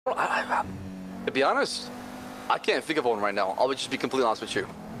To be honest, I can't think of one right now. I'll just be completely honest with you.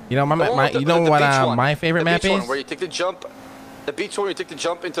 You know, my favorite map is? Where you take the jump. The beach one, you take the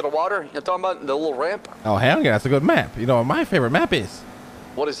jump into the water. You know what I'm talking about? The little ramp. Oh, hell yeah. That's a good map. You know what my favorite map is?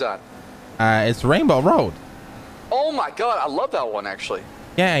 What is that? It's Rainbow Road. Oh, my God. I love that one, actually.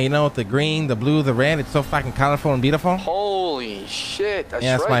 Yeah, you know, with the green, the blue, the red. It's so fucking colorful and beautiful. Holy shit. That's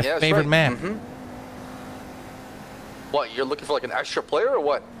yeah, right. That's my favorite map. What, you're looking for like an extra player or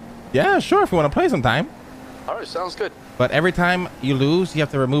what? Yeah, sure, if you want to play sometime. All right, sounds good. But every time you lose, you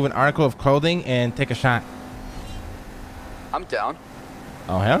have to remove an article of clothing and take a shot. I'm down.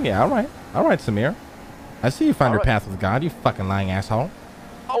 Oh, hell yeah. All right. All right, Samir. I see you found your path with God, you fucking lying asshole.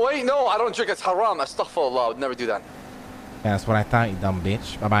 Oh, wait, no, I don't drink. It's haram. Astaghfirullah. I would never do that. Yeah, that's what I thought, you dumb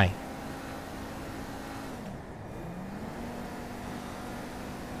bitch. Bye-bye.